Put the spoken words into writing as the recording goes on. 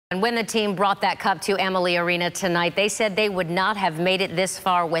And when the team brought that cup to Amalie Arena tonight, they said they would not have made it this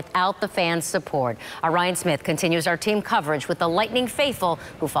far without the fans' support. Our Ryan Smith continues our team coverage with the Lightning faithful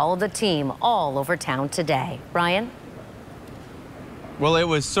who followed the team all over town today. Ryan? Well, it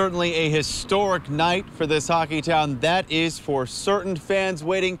was certainly a historic night for this hockey town. That is for certain. Fans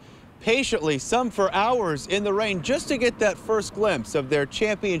waiting patiently, some for hours in the rain, just to get that first glimpse of their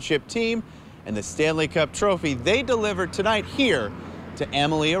championship team and the Stanley Cup trophy they delivered tonight here to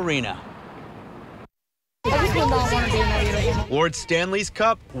Amalie Arena. Lord Stanley's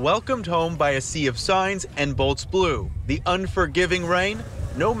Cup welcomed home by a sea of signs and bolts blue. The unforgiving rain,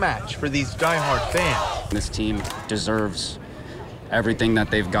 no match for these diehard fans. This team deserves everything that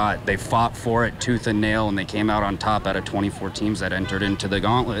they've got. They fought for it tooth and nail, and they came out on top out of 24 teams that entered into the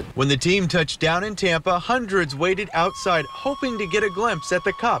gauntlet. When the team touched down in Tampa, hundreds waited outside hoping to get a glimpse at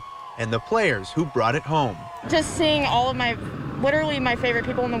the cup and the players who brought it home. Just seeing all of literally my favorite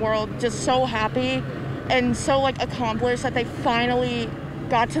people in the world just so happy and so accomplished that they finally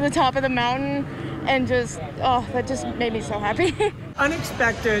got to the top of the mountain, and that just made me so happy.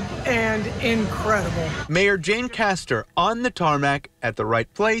 Unexpected and incredible. Mayor Jane Castor on the tarmac at the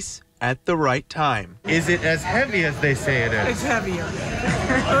right place at the right time. Is it as heavy as they say it is? It's heavier.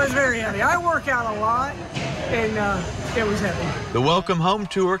 It was very heavy. I work out a lot, and it was heavy. The welcome home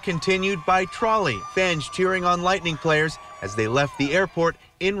tour continued by trolley, fans cheering on Lightning players as they left the airport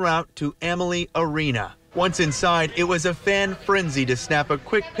en route to Amalie Arena. Once inside, it was a fan frenzy to snap a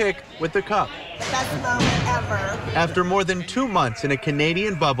quick pic with the cup. Best moment ever. After more than 2 months in a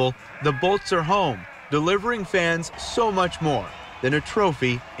Canadian bubble, the Bolts are home, delivering fans so much more than a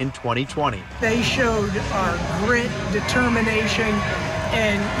trophy in 2020. They showed our grit, determination,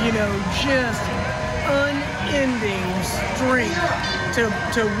 and, just unending strength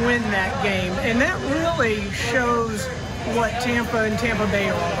to win that game. And that really shows what Tampa and Tampa Bay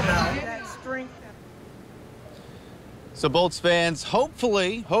are all about. That strength. So Bolts fans,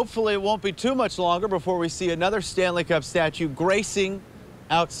 hopefully it won't be too much longer before we see another Stanley Cup statue gracing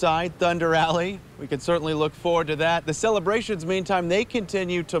outside Thunder Alley. We can certainly look forward to that. The celebrations, meantime, they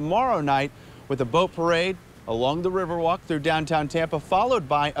continue tomorrow night with a boat parade along the Riverwalk through downtown Tampa, followed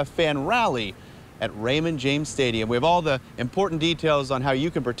by a fan rally at Raymond James Stadium. We have all the important details on how you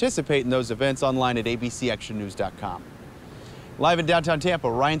can participate in those events online at abcactionnews.com. Live in downtown Tampa,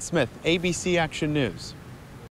 Ryan Smith, ABC Action News.